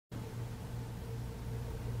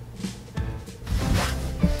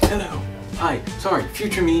Hello. Hi. Sorry,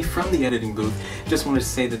 future me from the editing booth. Just wanted to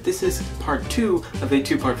say that this is part 2 of a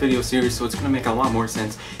 2-part video series, so it's going to make a lot more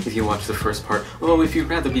sense if you watch the first part. Although if you'd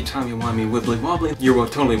rather be timey-wimey wibbly-wobbly, you're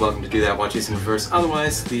totally welcome to do that, watch these in reverse.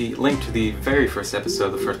 Otherwise, the link to the very first episode,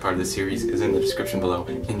 the first part of the series, is in the description below.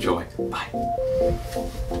 Enjoy. Bye.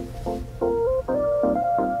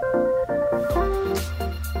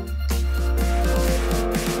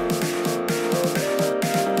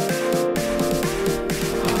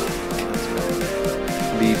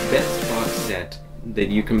 The best box set that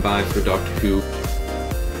you can buy for Doctor Who.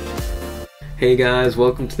 Hey guys,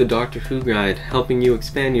 welcome to the Doctor Who Guide, helping you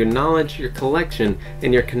expand your knowledge, your collection,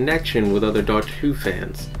 and your connection with other Doctor Who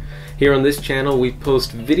fans. Here on this channel we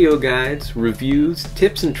post video guides, reviews,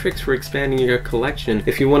 tips and tricks for expanding your collection.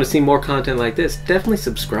 If you want to see more content like this, definitely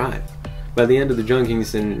subscribe. By the end of the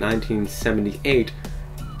Junkings in 1978,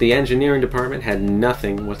 the engineering department had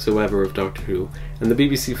nothing whatsoever of Doctor Who, and the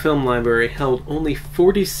BBC Film Library held only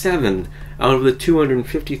 47 out of the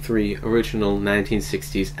 253 original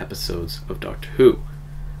 1960s episodes of Doctor Who.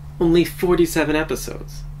 Only 47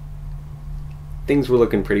 episodes. Things were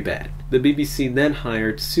looking pretty bad. The BBC then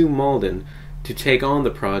hired Sue Malden to take on the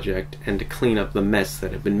project and to clean up the mess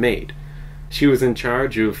that had been made. She was in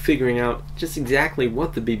charge of figuring out just exactly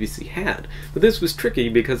what the BBC had, but this was tricky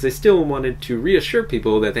because they still wanted to reassure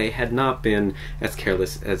people that they had not been as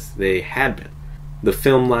careless as they had been. The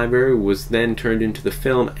film library was then turned into the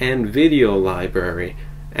film and video library,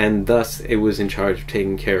 and thus it was in charge of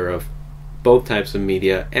taking care of both types of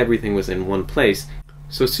media. Everything was in one place.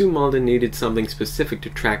 So Sue Malden needed something specific to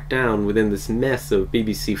track down within this mess of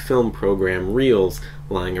BBC film program reels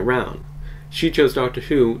lying around. She chose Doctor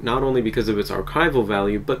Who not only because of its archival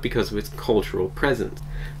value, but because of its cultural presence.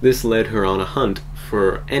 This led her on a hunt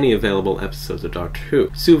for any available episodes of Doctor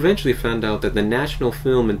Who. Sue eventually found out that the National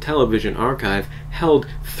Film and Television Archive held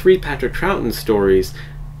 3 Patrick Troughton stories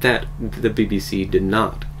that the BBC did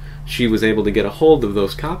not. She was able to get a hold of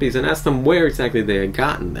those copies and asked them where exactly they had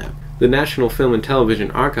gotten them. The National Film and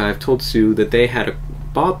Television Archive told Sue that they had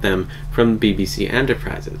bought them from BBC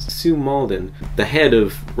Enterprises. Sue Malden, the head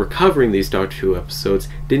of recovering these Doctor Who episodes,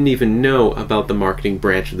 didn't even know about the marketing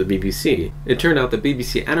branch of the BBC. It turned out that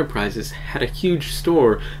BBC Enterprises had a huge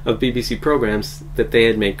store of BBC programs that they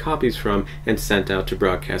had made copies from and sent out to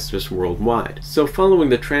broadcasters worldwide. So following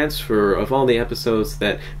the transfer of all the episodes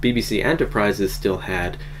that BBC Enterprises still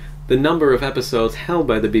had, the number of episodes held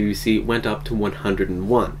by the BBC went up to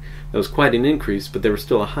 101. That was quite an increase, but there were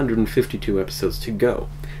still 152 episodes to go.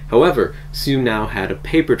 However, Sue now had a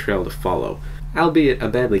paper trail to follow, albeit a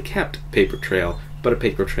badly kept paper trail, but a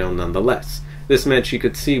paper trail nonetheless. This meant she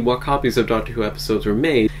could see what copies of Doctor Who episodes were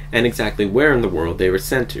made and exactly where in the world they were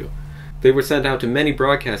sent to. They were sent out to many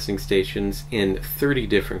broadcasting stations in 30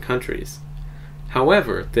 different countries.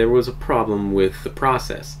 However, there was a problem with the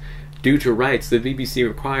process. Due to rights, the BBC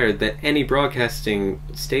required that any broadcasting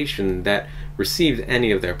station that received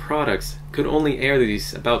any of their products could only air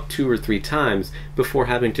these about 2 or 3 times before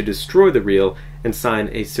having to destroy the reel and sign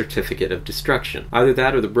a certificate of destruction. Either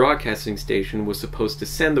that or the broadcasting station was supposed to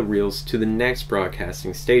send the reels to the next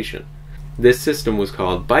broadcasting station. This system was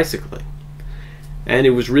called bicycling, and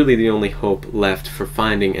it was really the only hope left for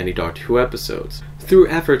finding any Doctor Who episodes. Through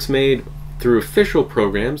efforts made through official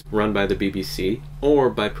programs run by the BBC, or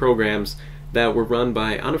by programs that were run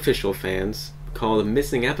by unofficial fans called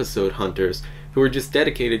missing episode hunters, who were just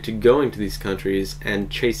dedicated to going to these countries and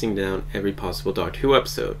chasing down every possible Doctor Who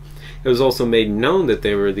episode. It was also made known that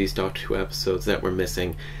there were these Doctor Who episodes that were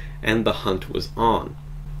missing, and the hunt was on.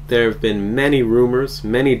 There have been many rumors,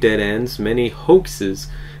 many dead ends, many hoaxes,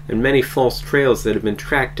 and many false trails that have been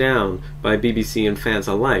tracked down by BBC and fans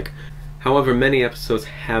alike. However, many episodes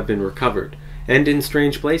have been recovered, and in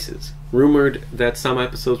strange places. Rumored that some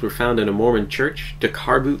episodes were found in a Mormon church, to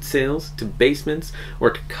car boot sales, to basements,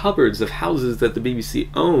 or to cupboards of houses that the BBC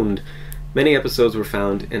owned. Many episodes were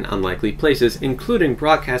found in unlikely places, including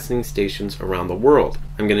broadcasting stations around the world.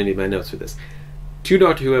 I'm going to need my notes for this. 2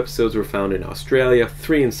 Doctor Who episodes were found in Australia,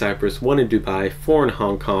 3 in Cyprus, 1 in Dubai, 4 in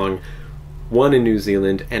Hong Kong, 1 in New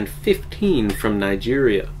Zealand, and 15 from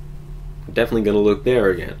Nigeria. Definitely going to look there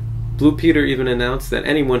again. Blue Peter even announced that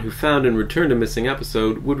anyone who found and returned a missing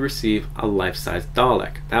episode would receive a life-size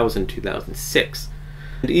Dalek. That was in 2006.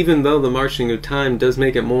 And even though the marching of time does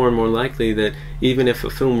make it more and more likely that even if a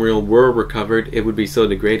film reel were recovered, it would be so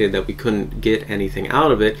degraded that we couldn't get anything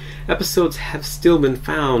out of it, episodes have still been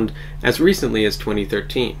found as recently as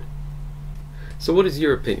 2013. So what is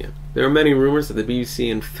your opinion? There are many rumors that the BBC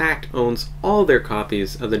in fact owns all their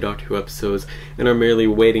copies of the Doctor Who episodes and are merely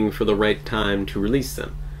waiting for the right time to release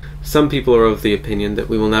them. Some people are of the opinion that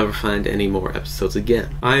we will never find any more episodes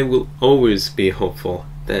again. I will always be hopeful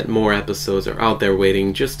that more episodes are out there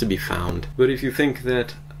waiting just to be found. But if you think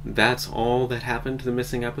that that's all that happened to the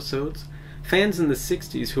missing episodes, fans in the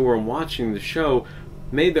 60s who were watching the show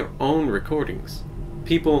made their own recordings.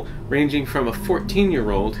 People ranging from a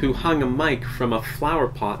 14-year-old who hung a mic from a flower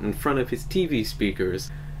pot in front of his TV speakers.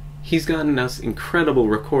 He's gotten us incredible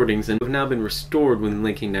recordings and have now been restored with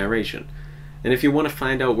linking narration. And if you want to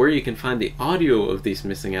find out where you can find the audio of these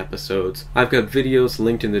missing episodes, I've got videos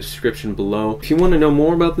linked in the description below. If you want to know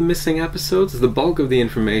more about the missing episodes, the bulk of the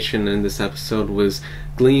information in this episode was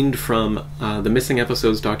gleaned from the Missing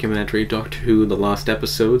Episodes documentary, Doctor Who: The Lost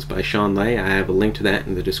Episodes by Sean Lay. I have a link to that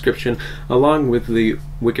in the description, along with the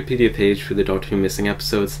Wikipedia page for the Doctor Who missing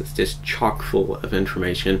episodes that's just chock full of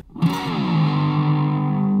information.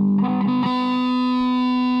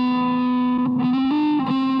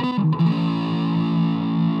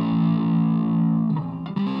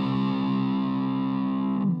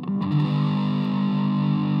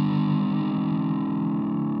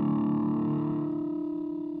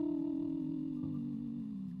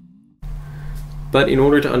 But in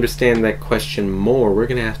order to understand that question more, we're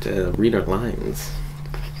going to have to read our lines.